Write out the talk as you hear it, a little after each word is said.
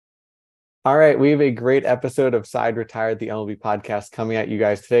All right, we have a great episode of Side Retired, the MLB podcast coming at you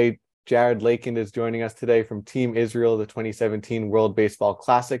guys today. Jared Lakin is joining us today from Team Israel, the 2017 World Baseball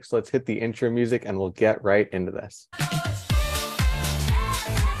Classic. So let's hit the intro music and we'll get right into this.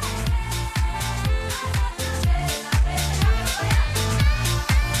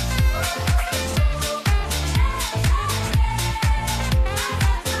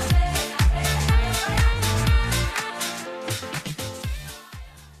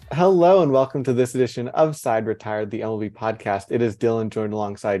 Hello and welcome to this edition of Side Retired, the MLB podcast. It is Dylan joined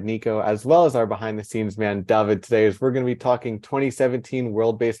alongside Nico, as well as our behind-the-scenes man, David. Today, as we're going to be talking 2017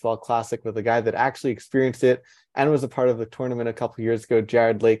 World Baseball Classic with a guy that actually experienced it and was a part of the tournament a couple years ago,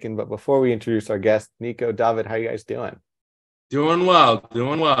 Jared Lakin. But before we introduce our guest, Nico, David, how are you guys doing? Doing well.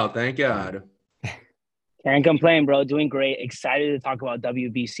 Thank God. Can't complain, bro. Doing great. Excited to talk about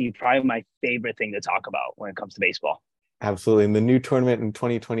WBC. Probably my favorite thing to talk about when it comes to baseball. Absolutely. And the new tournament in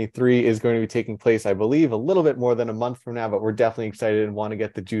 2023 is going to be taking place, I believe, a little bit more than a month from now, but we're definitely excited and want to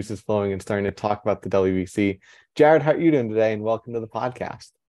get the juices flowing and starting to talk about the WBC. Jared, how are you doing today? And welcome to the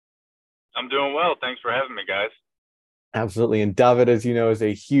podcast. I'm doing well. Thanks for having me, guys. Absolutely. And David, as you know, is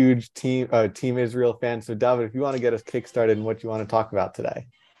a huge Team Israel fan. So David, if you want to get us kickstarted in what you want to talk about today.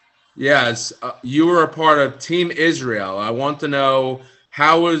 Yes, you were a part of Team Israel. I want to know,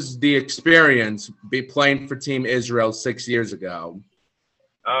 how was the experience playing for Team Israel 6 years ago?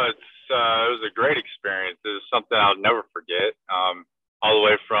 It was a great experience. It was something I'll never forget. All the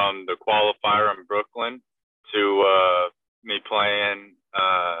way from the qualifier in Brooklyn to me playing.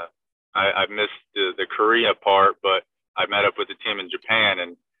 I missed the Korea part, but I met up with the team in Japan,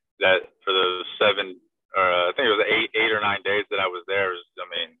 and that for the I think it was eight or 9 days that I was there.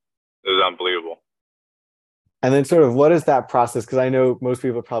 It was unbelievable. And then sort of what is that process? Because I know most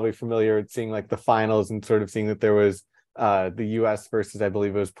people are probably familiar with seeing like the finals and sort of seeing that there was the U.S. versus, I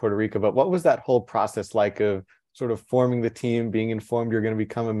believe it was Puerto Rico. But what was that whole process like of sort of forming the team, being informed you're going to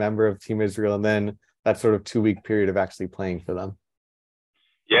become a member of Team Israel, and then that sort of 2-week period of actually playing for them?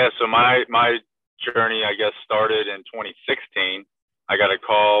 Yeah, so my journey, I guess, started in 2016. I got a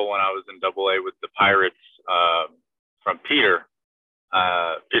call when I was in AA with the Pirates from Peter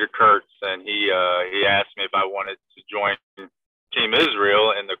Kurtz, and he asked me if I wanted to join Team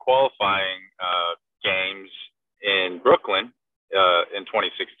Israel in the qualifying games in Brooklyn in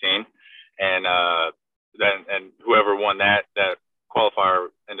 2016, and whoever won that qualifier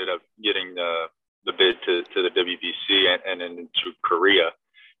ended up getting the bid to the WBC and then to Korea.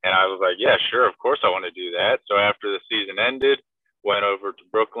 And I was like, yeah, sure, of course I want to do that. So after the season ended, went over to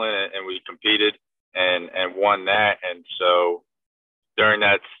Brooklyn and we competed and won that. And so during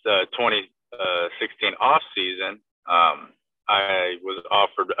that 2016 off season, I was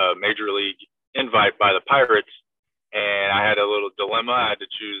offered a major league invite by the Pirates, and I had a little dilemma. I had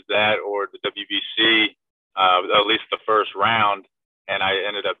to choose that or the WBC, at least the first round. And I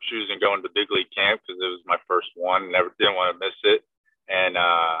ended up choosing going to big league camp because it was my first one. Didn't want to miss it. And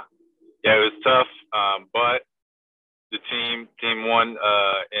yeah, it was tough. But the team won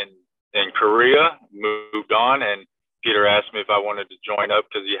in Korea, moved on, and Peter asked me if I wanted to join up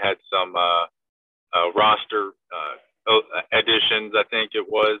because he had some roster additions, I think it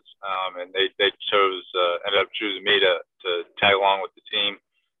was, and they ended up choosing me to tag along with the team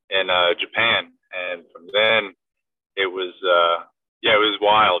in Japan. And from then, it was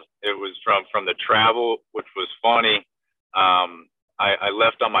wild. It was from the travel, which was funny. I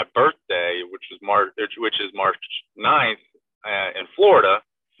left on my birthday, which is March 9th in Florida.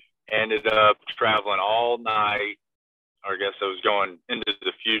 Ended up traveling all night. Or I guess I was going into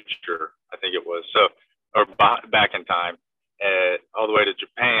the future, I think it was, or back in time, all the way to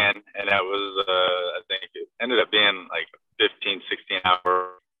Japan. And that was, I think it ended up being like 15, 16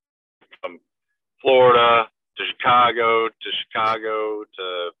 hours from Florida to Chicago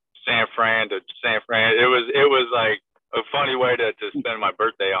to San Fran to San Fran. It was like a funny way to spend my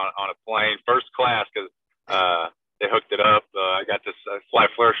birthday on a plane, first class, because they hooked it up. I got to fly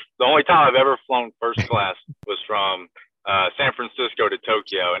first. The only time I've ever flown first class was from San Francisco to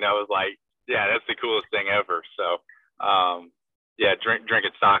Tokyo, and I was like, yeah, that's the coolest thing ever. So yeah,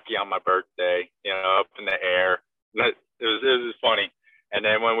 drinking sake on my birthday, up in the air. It was funny. And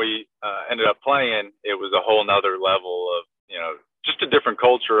then when we ended up playing, it was a whole nother level of, just a different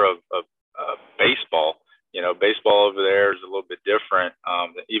culture of baseball. Baseball over there is a little bit different.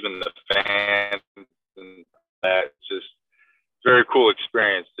 Even the fans and that, just very cool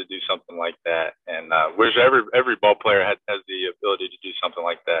experience to do something like that. And wish every ball player has the ability to do something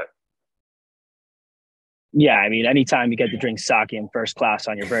like that. Yeah, I mean, anytime you get to drink sake in first class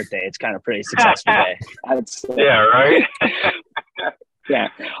on your birthday, it's kind of pretty successful day. Yeah, right? Yeah.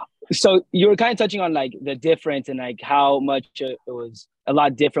 So you were kind of touching on like the difference and like how much it was a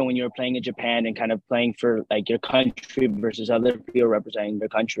lot different when you were playing in Japan and kind of playing for like your country versus other people representing their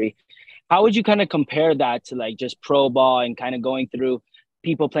country. How would you kind of compare that to like just pro ball and kind of going through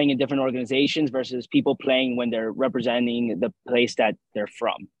people playing in different organizations versus people playing when they're representing the place that they're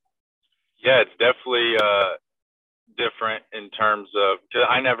from? Yeah, it's definitely different in terms of, cause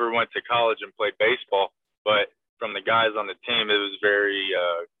I never went to college and played baseball, but from the guys on the team, it was very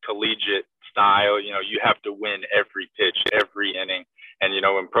collegiate style. You know, you have to win every pitch, every inning. And, you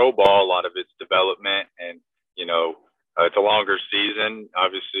know, in pro ball, a lot of it's development and, you know, it's a longer season.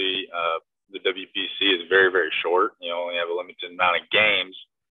 Obviously, the WBC is very, very short. You only have a limited amount of games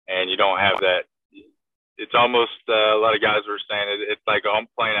and you don't have that. It's almost a lot of guys were saying it's like I'm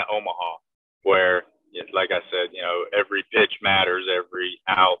playing at Omaha where, like I said, you know, every pitch matters, every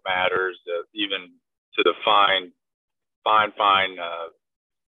out matters, even to the fine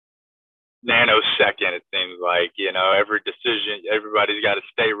nanosecond. It seems like, you know, every decision, everybody's got to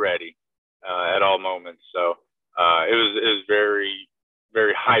stay ready at all moments. So it was very,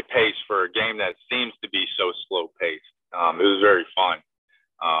 very high pace for a game that seems to be so slow paced. It was very fun.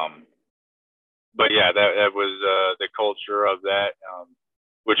 But yeah, that was the culture of that,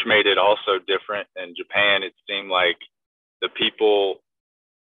 which made it also different. In Japan, it seemed like the people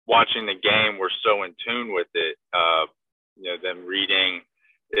watching the game were so in tune with it. You know, them reading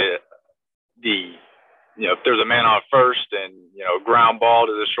it, you know, if there's a man on first and, you know, ground ball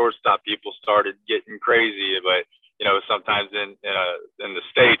to the shortstop, people started getting crazy. But, you know, sometimes in the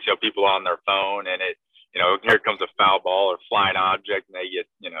States, you know, people are on their phone and it, you know, here comes a foul ball or flying object and they get,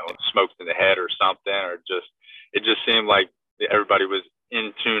 you know, smoked in the head or something, or it just seemed like everybody was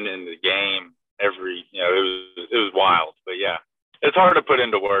in tune in the game. You know, it was wild. But yeah, it's hard to put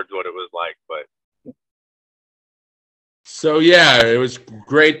into words what it was like, but. So, yeah, it was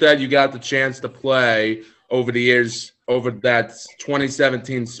great that you got the chance to play over the years, over that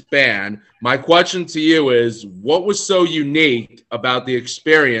 2017 span. My question to you is, what was so unique about the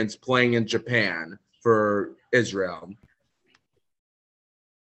experience playing in Japan for Israel?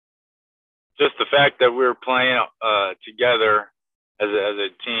 Just the fact that we were playing together as a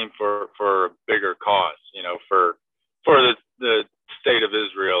team for a bigger cause, you know, for the state of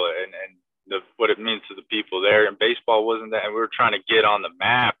Israel and what it means to the people there. And baseball wasn't that, and we were trying to get on the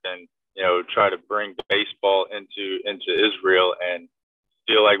map and, you know, try to bring baseball into Israel, and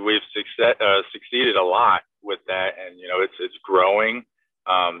feel like we've succeeded a lot with that. And, you know, it's growing.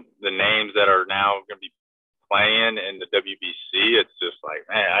 The names that are now going to be playing in the WBC, it's just like,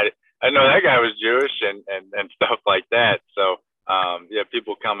 man, I know that guy was Jewish and stuff like that. So, yeah,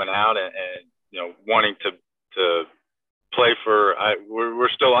 people coming out and you know, wanting to play for, we're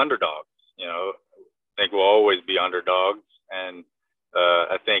still underdogs. You know, I think we'll always be underdogs. And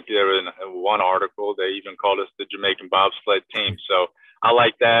I think there was one article, they even called us the Jamaican bobsled team. So I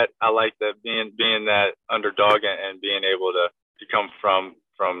like that. I like that being that underdog and being able to come from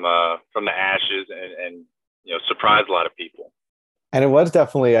the ashes and you know, surprise a lot of people. And it was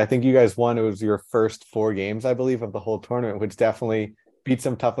definitely, I think you guys won. It was your first 4 games, I believe, of the whole tournament, which definitely beat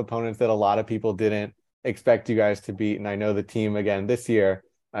some tough opponents that a lot of people didn't expect you guys to beat. And I know the team again this year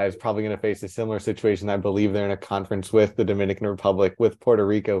is probably going to face a similar situation. I believe they're in a conference with the Dominican Republic, with Puerto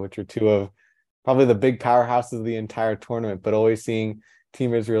Rico, which are 2 of probably the big powerhouses of the entire tournament, but always seeing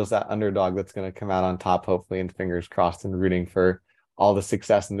Team Israel as that underdog that's going to come out on top, hopefully, and fingers crossed, and rooting for all the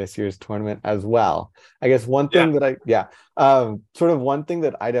success in this year's tournament as well. I guess one thing sort of one thing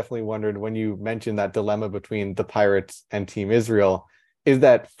that I definitely wondered when you mentioned that dilemma between the Pirates and Team Israel is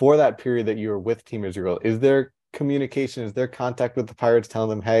that for that period that you were with Team Israel, is there communication, is there contact with the Pirates telling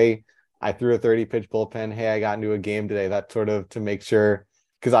them, hey, I threw a 30-pitch bullpen, hey, I got into a game today, that sort of to make sure,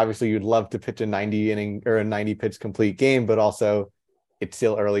 because obviously you'd love to pitch a 90-inning or a 90-pitch complete game, but also it's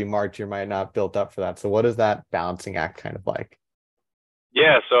still early March, you might not built up for that. So what is that balancing act kind of like?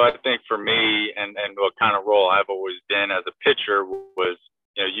 Yeah, so I think for me and what kind of role I've always been as a pitcher was,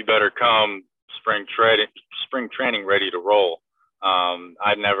 you know, you better come spring training ready to roll.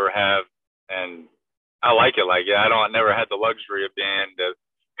 I never have, and I like it like that. I never had the luxury of being to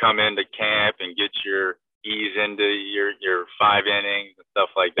come into camp and get your ease into your 5 innings and stuff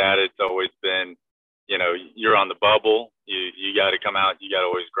like that. It's always been, you know, you're on the bubble. You got to come out. You got to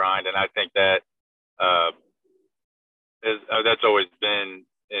always grind, and I think that that's always been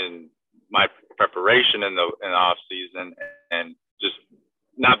in my preparation in the off season, and just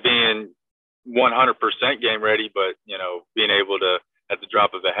not being 100% game ready, but, you know, being able to, at the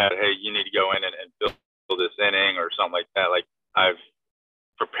drop of a hat, hey, you need to go in and fill this inning or something like that. Like, I've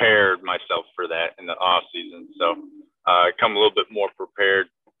prepared myself for that in the off season. So I come a little bit more prepared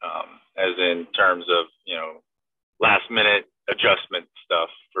terms of, last minute adjustment stuff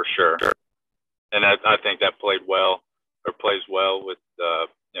for sure. And I think that plays well with,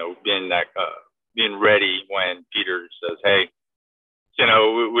 being ready when Peter says, hey,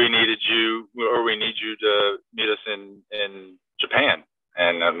 we needed you, or we need you to meet us in Japan.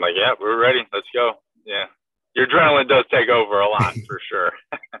 And I'm like, yeah, we're ready. Let's go. Yeah. Your adrenaline does take over a lot for sure.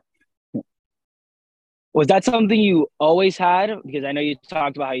 Was that something you always had? Because I know you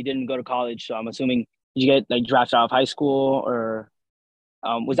talked about how you didn't go to college, so I'm assuming, did you get like drafted out of high school, or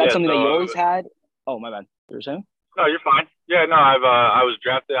was that something that you always had? Oh, my bad. You were saying? No, you're fine. Yeah, no, I was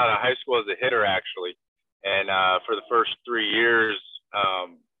drafted out of high school as a hitter actually, and for the first 3 years,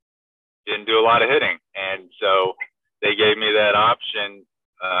 didn't do a lot of hitting, and so they gave me that option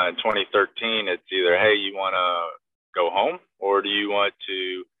in 2013. It's either, hey, you want to go home, or do you want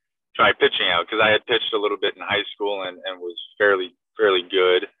to try pitching out? Because I had pitched a little bit in high school and was fairly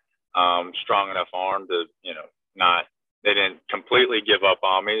good, strong enough arm to, not. They didn't completely give up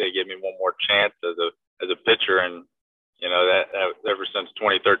on me. They gave me one more chance as a pitcher, and that ever since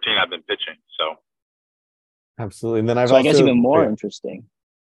 2013 I've been pitching. So absolutely. And then I guess even more interesting.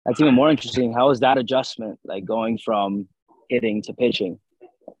 That's even more interesting. How was that adjustment, like going from hitting to pitching?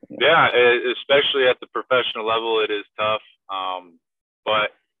 Yeah, especially at the professional level, it is tough.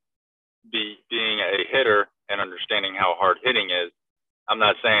 But being a hitter and understanding how hard hitting is, I'm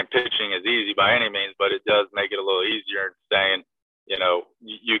not saying pitching is easy by any means, but it does make it a little easier. Saying,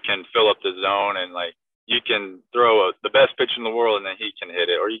 you can fill up the zone, and like you can throw the best pitch in the world and then he can hit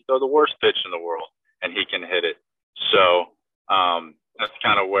it, or you throw the worst pitch in the world and he can hit it. So that's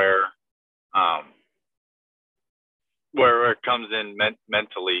kind of where it comes in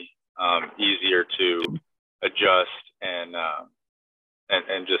mentally, easier to adjust and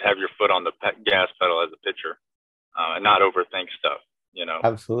just have your foot on the gas pedal as a pitcher, and not overthink stuff.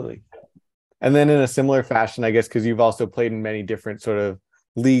 Absolutely. And then in a similar fashion, I guess, because you've also played in many different sort of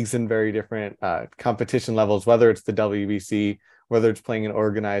leagues and very different competition levels, whether it's the WBC, whether it's playing an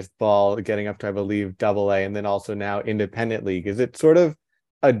organized ball, getting up to, I believe, AA, and then also now independent league. Is it sort of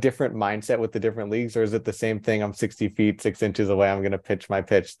a different mindset with the different leagues, or is it the same thing? I'm 60 feet, 6 inches away. I'm going to pitch my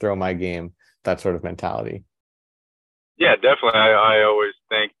pitch, throw my game, that sort of mentality. Yeah, definitely. I always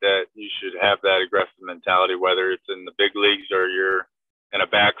think that you should have that aggressive mentality, whether it's in the big leagues or you're in a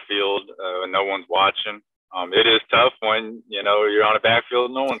backfield and no one's watching. It is tough when, you're on a backfield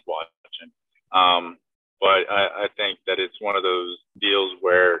and no one's watching. But I think that it's one of those deals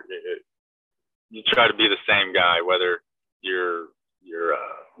where you try to be the same guy, whether you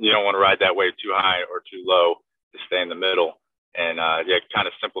don't want to ride that wave too high or too low, to stay in the middle. And kind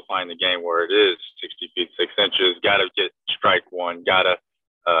of simplifying the game where it is 60 feet, 6 inches, got to get strike one, got to,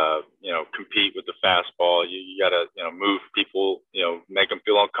 compete with the fastball. You got to, move people, make them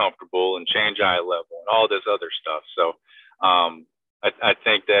feel uncomfortable and change eye level and all this other stuff. So I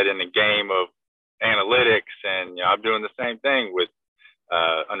think that in the game of analytics, and I'm doing the same thing with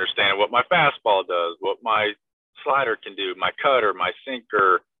understanding what my fastball does, what my slider can do, my cutter, my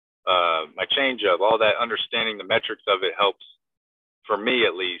sinker, my changeup, all that, understanding the metrics of it helps, for me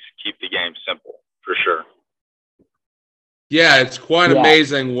at least, keep the game simple, for sure. Yeah, it's quite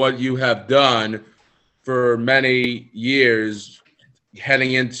amazing what you have done for many years,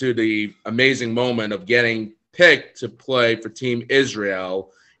 heading into the amazing moment of getting picked to play for Team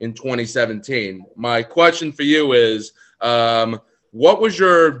Israel in 2017. My question for you is, what was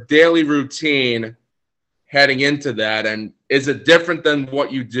your daily routine heading into that, and is it different than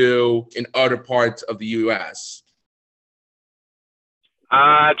what you do in other parts of the U.S.?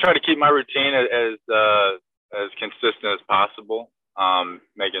 I try to keep my routine as consistent as possible,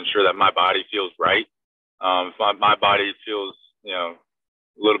 making sure that my body feels right. If my body feels, a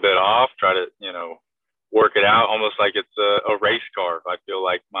little bit off, try to, work it out almost like it's a race car. If I feel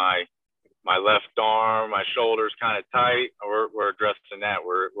like my left arm, my shoulder's kind of tight, we're addressing that.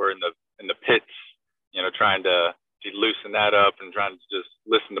 We're in the pits, trying to loosen that up and trying to just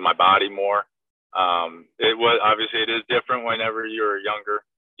listen to my body more. Obviously it is different whenever you're younger.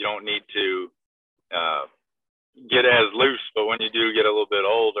 You don't need to get as loose, but when you do get a little bit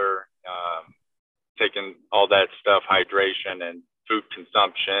older, taking all that stuff, hydration and food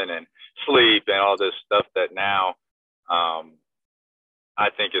consumption and sleep and all this stuff that now I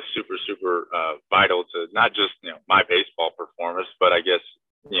think is super, super vital to not just, my baseball performance, but I guess,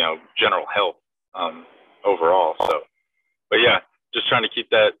 general health overall. So, but yeah, just trying to keep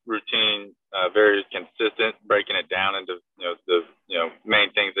that routine very consistent, breaking it down into, the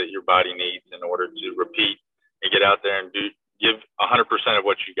main things that your body needs in order to repeat and get out there and give 100% of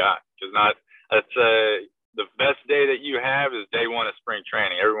what you got. Because the best day that you have is day one of spring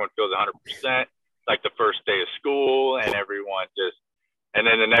training. Everyone feels 100%, like the first day of school, and everyone just, and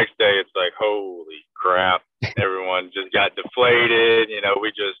then the next day it's like, holy crap, everyone just got deflated. You know,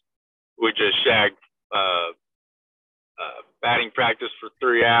 we just shagged batting practice for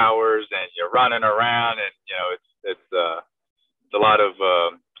 3 hours, and you're running around, and you know, it's a lot of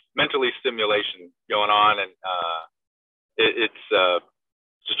mentally stimulation going on, and it's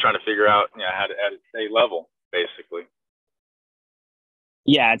just trying to figure out, you know, how to stay level, basically.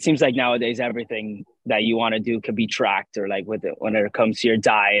 Yeah, it seems like nowadays everything that you want to do could be tracked, or like with it when it comes to your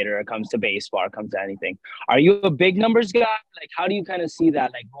diet, or it comes to baseball, or it comes to anything. Are you a big numbers guy? Like, how do you kind of see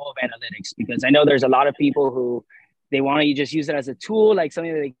that like role of analytics? Because I know there's a lot of people who they want to just use it as a tool, like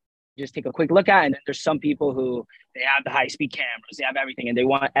something that they just take a quick look at. And then there's some people who they have the high speed cameras, they have everything, and they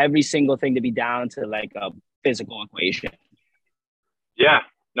want every single thing to be down to like a physical equation. Yeah,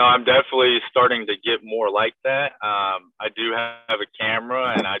 no, I'm definitely starting to get more like that. I do have a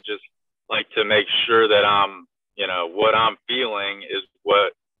camera, and I just like to make sure that you know, what I'm feeling is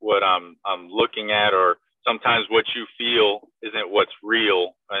what I'm looking at, or sometimes what you feel isn't what's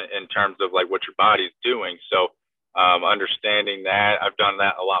real in terms of like what your body's doing. So understanding that, I've done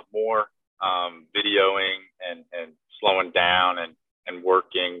that a lot more, videoing and slowing down and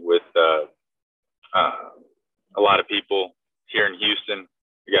working with a lot of people here in Houston.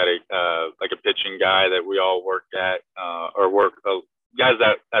 We got like a pitching guy that we all worked at, guys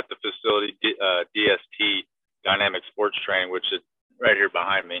at the facility, DST, Dynamic Sports Training, which is right here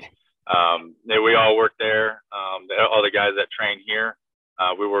behind me. We all work there. All the guys that train here,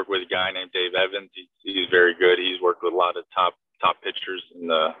 we work with a guy named Dave Evans. He's very good. He's worked with a lot of top pitchers in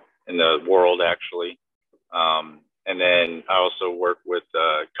the world, actually. And then I also work with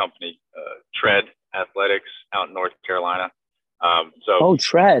a company, Tread Athletics, out in North Carolina.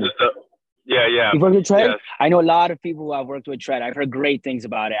 Tread. Yeah. You've worked with Tread? Yes. I know a lot of people who have worked with Tread. I've heard great things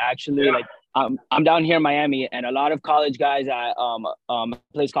about it. Actually, yeah. Like I'm down here in Miami, and a lot of college guys at a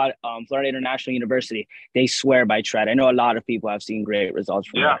place called Florida International University, they swear by Tread. I know a lot of people have seen great results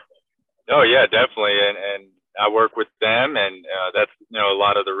from that. Oh yeah, definitely. And I work with them, and that's, you know, a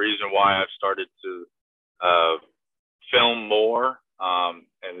lot of the reason why I've started to film more,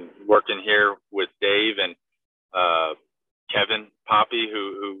 and working here with Dave and Kevin Poppy,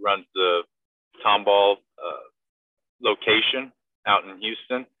 who runs the Tomball location out in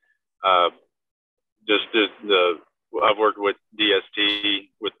Houston. I've worked with DST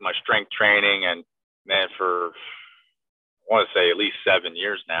with my strength training, and man, for I want to say at least 7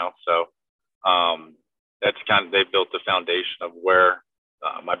 years now. So that's they built the foundation of where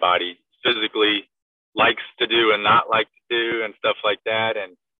my body physically likes to do and not like to do, and stuff like that.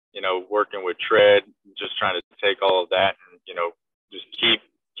 And, you know, working with Tread, just trying to take all of that and, you know, just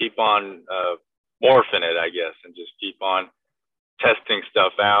keep on morphing it, I guess, and just keep on testing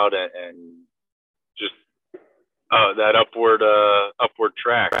stuff out, and just that upward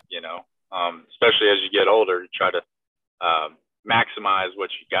track, you know, especially as you get older, to try to maximize what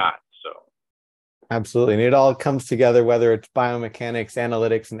you got. So absolutely. And it all comes together, whether it's biomechanics,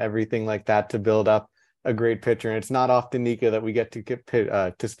 analytics, and everything like that, to build up a great pitcher. And it's not often, Nico, that we get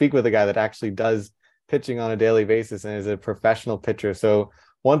to speak with a guy that actually does pitching on a daily basis and is a professional pitcher. So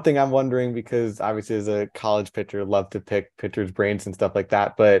one thing I'm wondering, because obviously as a college pitcher, love to pick pitchers' brains and stuff like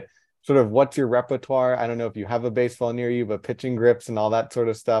that, but sort of what's your repertoire? I don't know if you have a baseball near you, but pitching grips and all that sort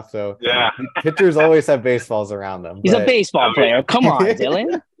of stuff. So yeah, pitchers always have baseballs around them. He's a baseball player. Come on,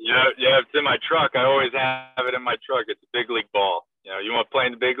 Dylan. Yeah, it's in my truck. I always have it in my truck. It's a big league ball. You know, you want to play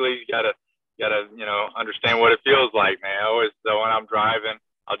in the big leagues, you gotta you know, understand what it feels like, man. So when I'm driving,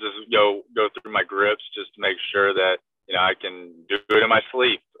 I'll just go through my grips just to make sure that, you know, I can do it in my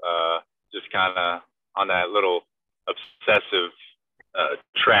sleep. Just kind of on that little obsessive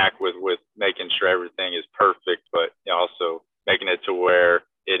track with making sure everything is perfect, but, you know, also making it to where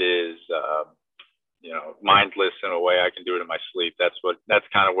it is, you know, mindless in a way I can do it in my sleep. That's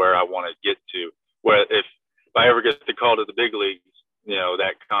kind of where I want to get to. Where if I ever get the call to the big leagues, you know,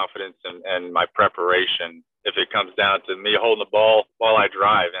 that confidence and my preparation, if it comes down to me holding the ball while I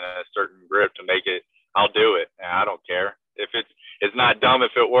drive in a certain grip to make it, I'll do it. And I don't care if it's not dumb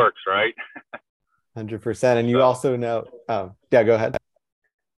if it works, right? 100%. And you also know, yeah, go ahead.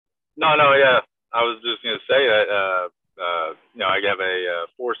 No, yeah. I was just going to say that, you know, I have a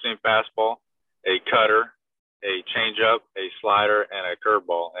four-seam fastball, a cutter, a changeup, a slider, and a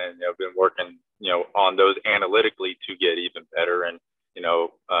curveball. And I've been working, you know, on those analytically to get even better and, you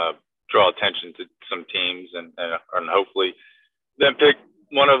know, draw attention to some teams and hopefully then pick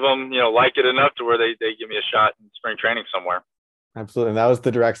one of them, you know, like it enough to where they give me a shot in spring training somewhere. Absolutely. And that was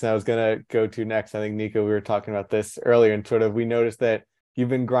the direction I was going to go to next. I think, Nico, we were talking about this earlier, and sort of we noticed that you've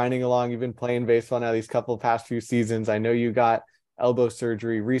been grinding along. You've been playing baseball now these couple of past few seasons. I know you got elbow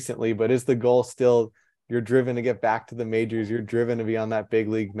surgery recently, but is the goal still you're driven to get back to the majors? You're driven to be on that big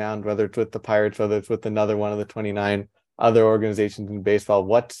league mound, whether it's with the Pirates, whether it's with another one of the 29 other organizations in baseball.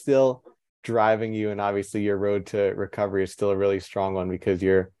 What's still driving you? And obviously your road to recovery is still a really strong one because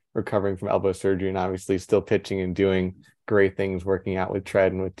you're recovering from elbow surgery and obviously still pitching and doing great things, working out with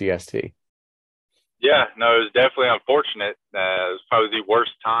Tread and with DST. Yeah, no, it was definitely unfortunate. It was probably the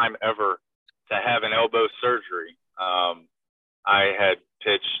worst time ever to have an elbow surgery. I had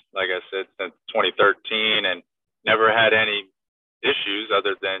pitched, like I said, since 2013 and never had any issues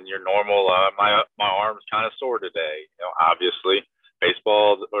other than your normal, my arm's kind of sore today. You know, obviously,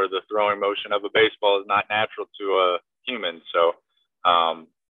 baseball or the throwing motion of a baseball is not natural to a human. So,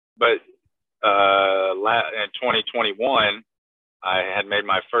 but in 2021, I had made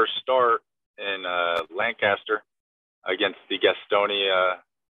my first start in Lancaster against the Gastonia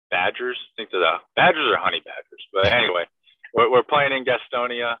Badgers. I think the Badgers are Honey Badgers. But anyway, we're playing in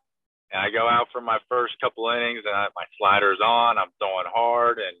Gastonia, and I go out for my first couple innings, and my slider's on. I'm throwing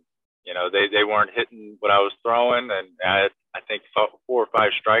hard, and, you know, they weren't hitting what I was throwing. And I think 4 or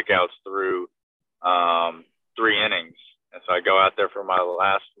 5 strikeouts through 3 innings. And so I go out there for my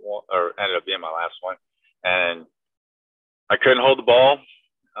last one, or ended up being my last one, and I couldn't hold the ball.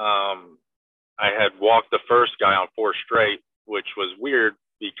 I had walked the first guy on 4 straight, which was weird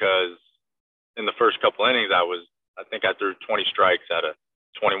because in the first couple innings, I think I threw 20 strikes out of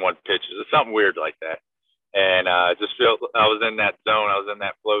 21 pitches. It's something weird like that. And I just felt I was in that zone. I was in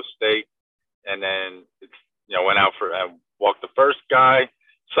that flow state. And then, went out I walked the first guy.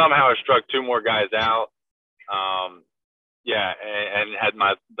 Somehow I struck 2 more guys out. And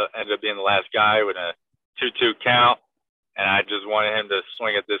ended up being the last guy with a 2-2 count. And I just wanted him to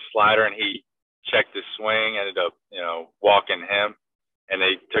swing at this slider, and he checked his swing, ended up, walking him, and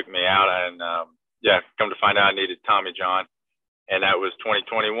they took me out. And, come to find out I needed Tommy John. And that was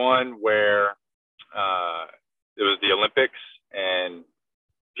 2021 where it was the Olympics, and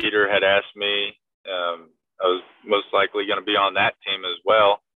Peter had asked me, I was most likely going to be on that team as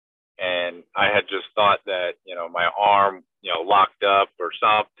well. And I had just thought that, my arm, locked up or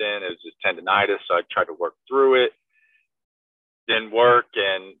something. It was just tendonitis. So I tried to work through it. Didn't work,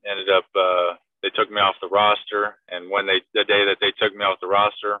 and ended up, they took me off the roster. And the day that they took me off the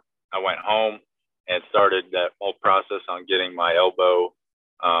roster, I went home and started that whole process on getting my elbow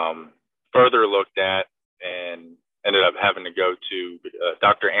further looked at, and ended up having to go to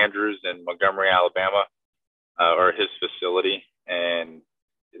Dr. Andrews in Montgomery, Alabama, or his facility. And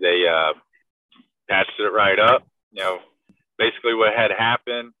they patched it right up. Basically what had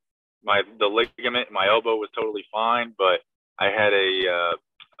happened, the ligament in my elbow was totally fine, but I had a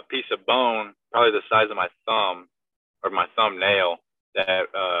piece of bone, probably the size of my thumb or my thumbnail, that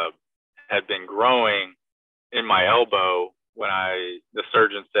had been growing in my elbow when the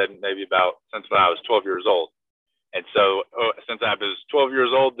surgeon said maybe since when I was 12 years old. And so since I was 12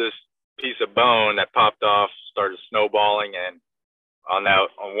 years old, this piece of bone that popped off started snowballing, and on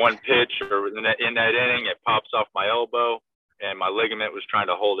one pitch or in that inning, it pops off my elbow, and my ligament was trying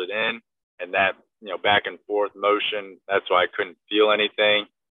to hold it in, and that, back and forth motion, that's why I couldn't feel anything.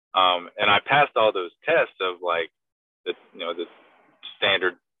 And I passed all those tests of like the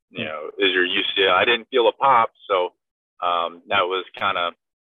standard, is your UCL. I didn't feel a pop. So, that was kind of,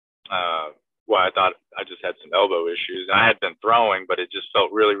 why I thought I just had some elbow issues. And I had been throwing, but it just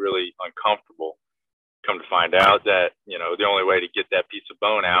felt really, really uncomfortable. Come to find out that, the only way to get that piece of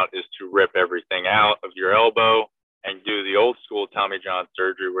bone out is to rip everything out of your elbow and do the old school Tommy John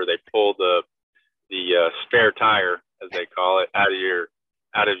surgery, where they pull the spare tire, as they call it, out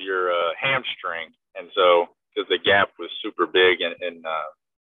of your hamstring. And so, because the gap was super big, and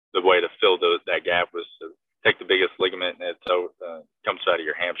the way to fill that gap was to take the biggest ligament, and it comes out of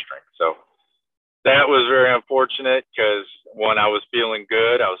your hamstring. So that was very unfortunate, because when I was feeling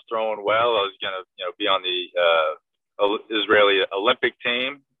good, I was throwing well, I was going to be on the Israeli Olympic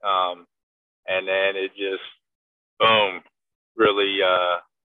team. And then it just, boom, really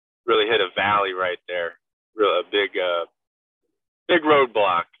hit a valley right there. A big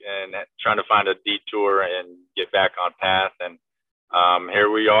roadblock, and trying to find a detour and get back on path. And here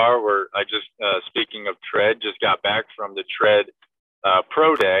we are. Speaking of Tread, just got back from the Tread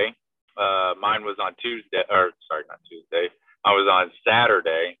Pro Day. Mine was on Tuesday, or sorry, not Tuesday. I was on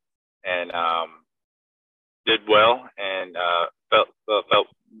Saturday, and did well, and felt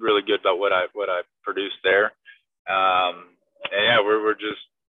really good about what I produced there. And yeah, we're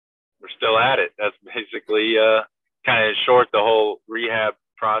still at it. That's basically kind of short the whole rehab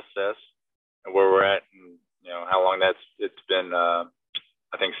process and where we're at, and how long it's been.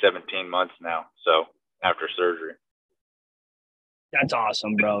 I think 17 months now. So after surgery. That's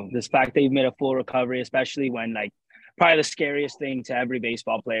awesome, bro. This fact that you've made a full recovery, especially when like probably the scariest thing to every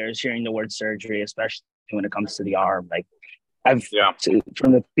baseball player is hearing the word surgery, especially when it comes to the arm. Like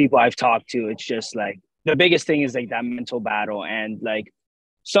from the people I've talked to, it's just like the biggest thing is like that mental battle. And like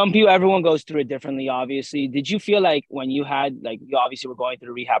everyone goes through it differently, obviously. Did you feel like when you had, like, you obviously were going through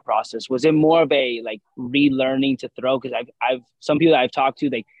the rehab process, was it more of a like relearning to throw? Because I've some people that I've talked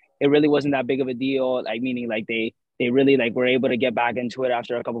to, like, it really wasn't that big of a deal. Like, meaning like they really like were able to get back into it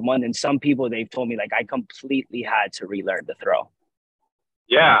after a couple of months. And some people, they've told me like I completely had to relearn to throw.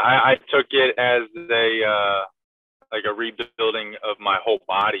 Yeah, I took it as a rebuilding of my whole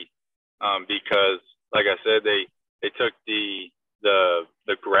body, because like I said, they took the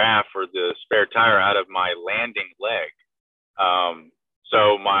graft or the spare tire out of my landing leg.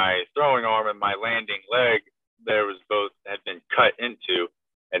 So my throwing arm and my landing leg, both had been cut into.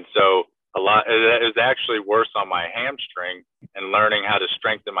 And so it was actually worse on my hamstring, and learning how to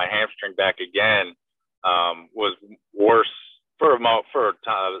strengthen my hamstring back again was worse for a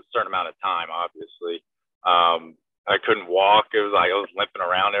certain amount of time, obviously. I couldn't walk. It was like I was limping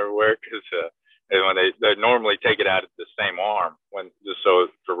around everywhere because when they normally take it out of the same arm just so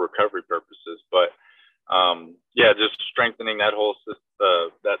for recovery purposes. But just strengthening that whole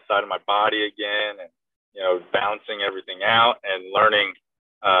that side of my body again, and bouncing everything out and learning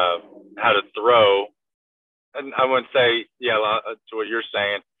how to throw. And I wouldn't say to what you're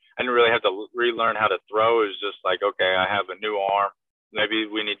saying, I didn't really have to relearn how to throw. It was just like, okay, I have a new arm. Maybe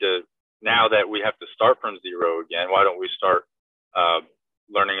we need to, now that we have to start from zero again, why don't we start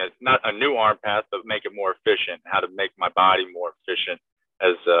learning not a new arm path, but make it more efficient, how to make my body more efficient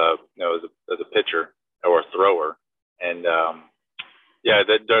as a pitcher or a thrower. And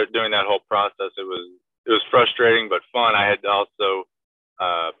doing that whole process, it was frustrating but fun. I had to also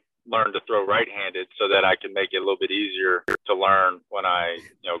learn to throw right-handed so that I can make it a little bit easier to learn when I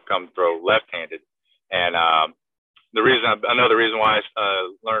come throw left-handed. And another reason why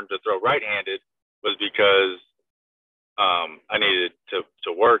I learned to throw right-handed was because I needed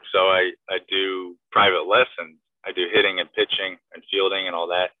to work. So I do private lessons. I do hitting and pitching and fielding and all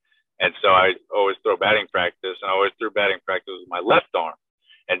that. And so I always throw batting practice, and I always threw batting practice with my left arm.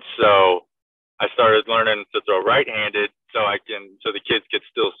 And so I started learning to throw right-handed so the kids could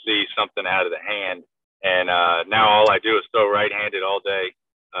still see something out of the hand. And now all I do is throw right-handed all day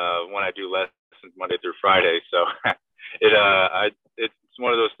when I do lessons Monday through Friday. So it's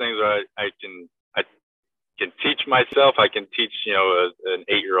one of those things where I can teach myself. I can teach an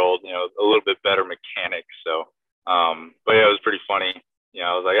 8-year-old a little bit better mechanics. So but yeah, it was pretty funny.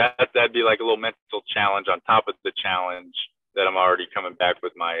 I was like, that'd be like a little mental challenge on top of the challenge that I'm already coming back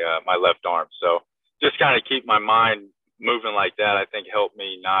with my left arm. So just kind of keep my mind moving like that, I think, helped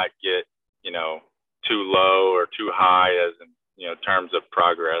me not get too low or too high as in terms of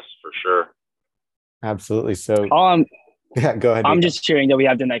progress, for sure. Absolutely. So yeah, go ahead. I'm just cheering that we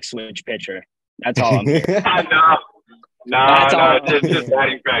have the next switch pitcher. That's all I'm hearing. No, it's just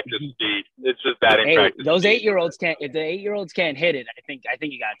batting practice speed. It's just batting practice. Those 8-year-olds can't. If the 8-year-olds can't hit it, I think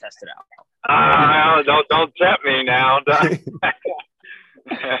you gotta test it out. Don't tempt me now.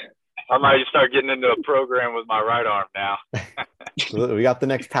 I might start getting into a program with my right arm now. We got the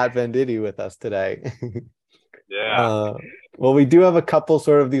next Pat Venditti with us today. Yeah. Well, we do have a couple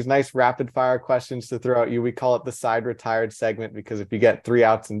sort of these nice rapid fire questions to throw at you. We call it the side retired segment because if you get 3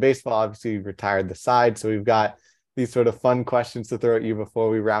 outs in baseball, obviously you've retired the side. So we've got these sort of fun questions to throw at you before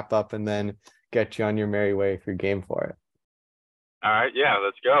we wrap up and then get you on your merry way if you're game for it. All right. Yeah,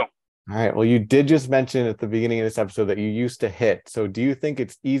 let's go. All right. Well, you did just mention at the beginning of this episode that you used to hit. So do you think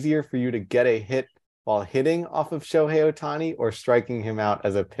it's easier for you to get a hit while hitting off of Shohei Ohtani or striking him out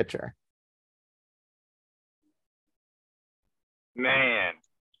as a pitcher? Man,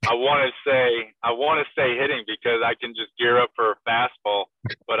 I want to say hitting because I can just gear up for a fastball,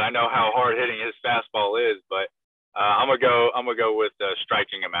 but I know how hard hitting his fastball is. But I'm gonna go with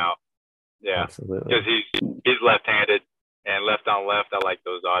striking him out. Yeah, absolutely. Because he's left-handed and left on left. I like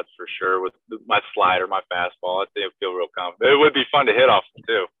those odds for sure with my slider, my fastball. I think I feel real confident. It would be fun to hit off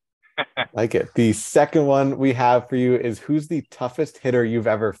too. Like it. The second one we have for you is who's the toughest hitter you've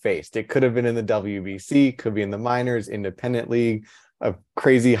ever faced? It could have been in the WBC, could be in the minors, independent league, a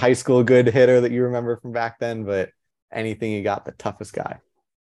crazy high school good hitter that you remember from back then, but anything you got, the toughest guy.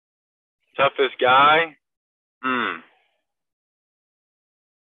 Toughest guy?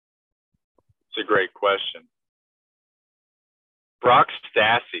 It's a great question. Brock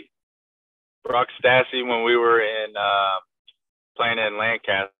Stassi. Brock Stassi when we were in playing in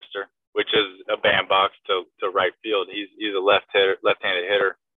Lancaster, which is a bandbox to right field. He's a left-handed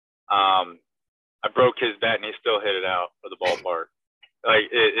hitter. I broke his bat and he still hit it out of the ballpark.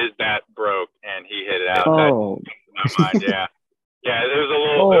 Like his bat broke and he hit it out. Oh, That's in my mind, yeah. Yeah, it was a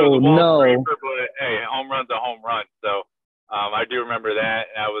little. Oh, it was a no. scraper, but hey, home run's a home run. So I do remember that,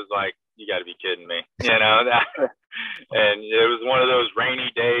 and I was like, "You got to be kidding me," you know. And it was one of those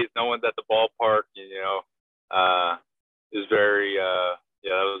rainy days. No one's at the ballpark. You know, it was very. Yeah,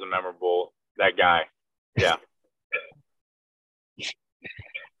 that was a memorable. That guy. Yeah.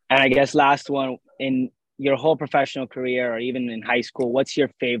 and I guess last one, in your whole professional career or even in high school, what's your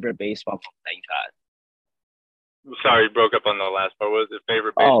favorite baseball moment that you've had? Sorry, you broke up on the last part. What was your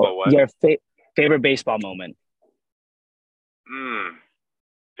favorite baseball? What? Your favorite baseball moment.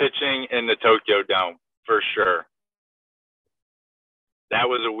 Pitching in the Tokyo Dome, for sure. That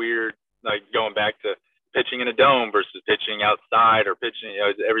was a weird, like going back to pitching in a dome versus pitching outside or pitching, you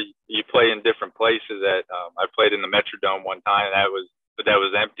know, you play in different places. I played in the Metrodome one time, and that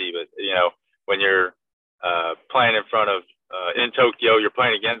was empty. But, you know, when you're playing in front of, in Tokyo, you're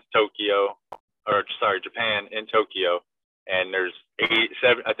playing against Japan in Tokyo, and there's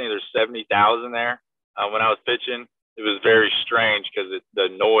 70,000 there. When I was pitching, it was very strange because the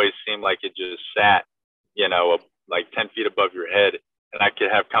noise seemed like it just sat, you know, like 10 feet above your head, and I could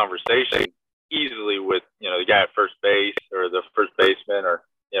have conversation easily with, you know, the guy at first base or the first baseman, or,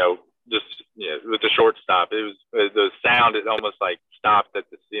 you know, just, you know, with the shortstop. It was the sound. It almost like stopped at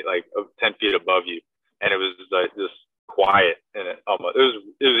the 10 feet above you, and it was like just quiet, and it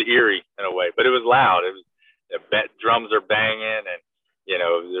was eerie in a way, but it was loud. It was drums are banging, and, you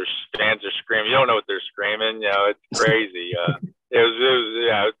know, there's fans are screaming. You don't know what they're screaming. You know, it's crazy. It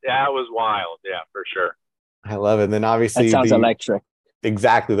was wild. Yeah, for sure. I love it. And then obviously That sounds electric.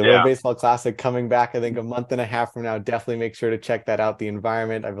 Exactly. The World Baseball Classic coming back, I think, a month and a half from now. Definitely make sure to check that out. The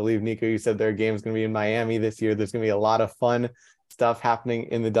environment. I believe, Nico, you said their game is going to be in Miami this year. There's going to be a lot of fun stuff happening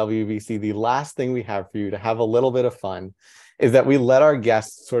in the WBC. The last thing we have for you to have a little bit of fun is that we let our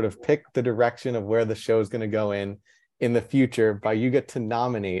guests sort of pick the direction of where the show is going to go in the future. By you get to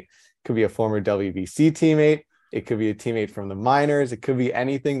nominate. It could be a former WBC teammate. It could be a teammate from the minors. It could be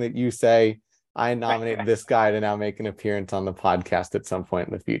anything that you say, I nominate this guy to now make an appearance on the podcast at some point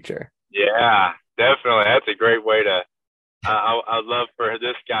in the future. Yeah, definitely. That's a great way to. I'd love for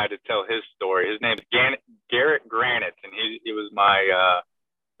this guy to tell his story. His name's Garrett Granitz, and he was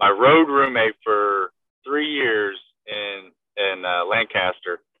my road roommate for 3 years in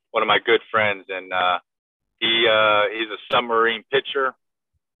Lancaster. One of my good friends, and he's a submarine pitcher,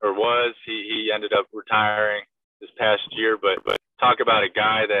 or was. He ended up retiring this past year, but talk about a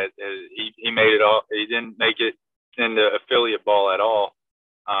guy that he made it all. He didn't make it into affiliate ball at all.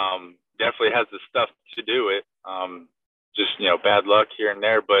 Definitely has the stuff to do it. Just, you know, bad luck here and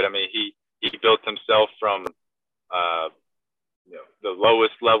there. But I mean, he built himself from you know, the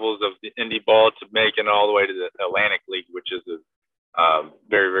lowest levels of the indie ball to making it all the way to the Atlantic League, which is a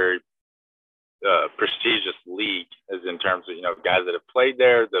very, very prestigious league, as in terms of, you know, guys that have played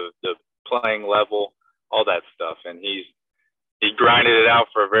there, the playing level, all that stuff. And he grinded it out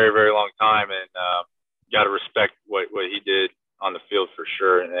for a very, very long time, and got to respect what he did on the field for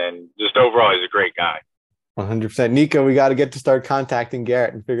sure. And just overall, he's a great guy. 100%. Nico, we got to get to start contacting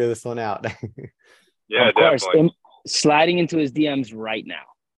Garrett and figure this one out. Yeah, of course. definitely. Sliding into his DMs right now.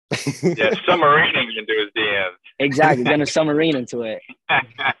 Yeah, submarining into his DMs. Exactly. Gonna submarine into it.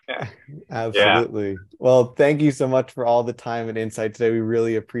 Absolutely. Yeah. Well, thank you so much for all the time and insight today. We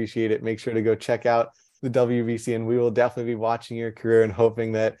really appreciate it. Make sure to go check out the WBC, and we will definitely be watching your career and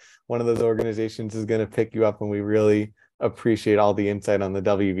hoping that one of those organizations is going to pick you up. And we really appreciate all the insight on the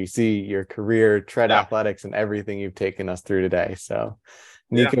WBC, your career, Tread Athletics, and everything you've taken us through today. So,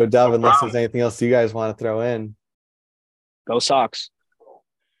 Nico, Dove, unless there's anything else you guys want to throw in. Go Sox.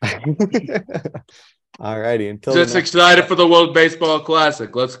 All righty. Until just excited for the World Baseball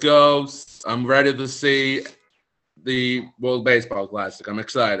Classic. Let's go. I'm ready to see the World Baseball Classic. I'm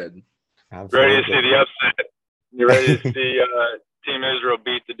excited. Absolutely. Ready to see the upset. You're ready to see Team Israel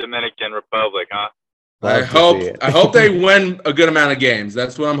beat the Dominican Republic, huh? I hope they win a good amount of games.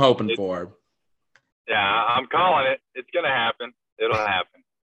 That's what I'm hoping for. Yeah, I'm calling it. It's gonna happen. It'll happen.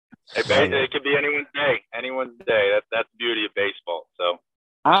 It could be anyone's day. Anyone's day. That's the beauty of baseball. So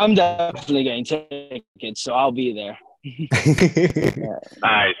I'm definitely getting tickets, so I'll be there.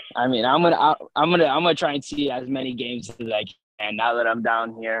 Nice. I mean, I'm gonna try and see as many games as I can now that I'm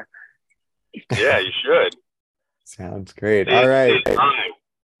down here. Yeah, you should. Sounds great. All right.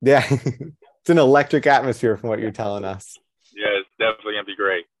 Yeah, it's an electric atmosphere from what you're telling us. Yeah, it's definitely gonna be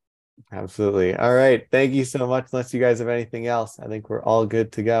great. Absolutely. All right. Thank you so much. Unless you guys have anything else, I think we're all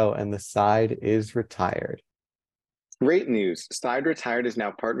good to go. And the side is retired. Great news. Side Retired is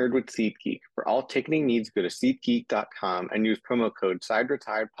now partnered with SeatGeek. For all ticketing needs, go to SeatGeek.com and use promo code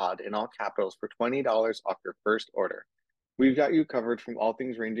SideRetiredPod in all capitals for $20 off your first order. We've got you covered from all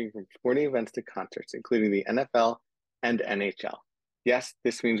things ranging from sporting events to concerts, including the NFL and NHL. Yes,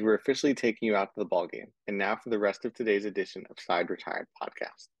 this means we're officially taking you out to the ball game. And now for the rest of today's edition of Side Retired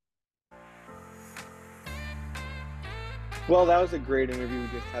Podcast. Well, that was a great interview we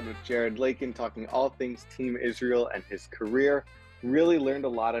just had with Jared Lakin, talking all things Team Israel and his career. Really learned a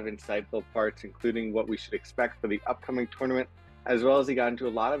lot of insightful parts, including what we should expect for the upcoming tournament, as well as he got into a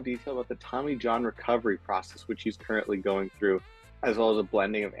lot of detail about the Tommy John recovery process, which he's currently going through, as well as a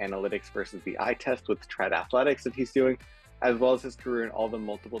blending of analytics versus the eye test with Tread Athletics that he's doing, as well as his career and all the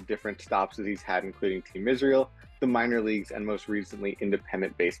multiple different stops that he's had, including Team Israel, the minor leagues, and most recently,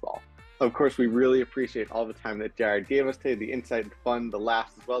 independent baseball. Of course, we really appreciate all the time that Jared gave us today, the insight, the fun, the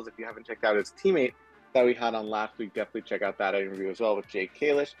laughs, as well as if you haven't checked out his teammate that we had on last week, definitely check out that interview as well with Jake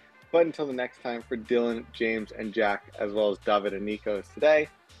Kalish. But until the next time, for Dylan, James, and Jack, as well as David and Nico today,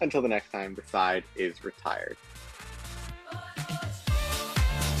 until the next time, the side is retired.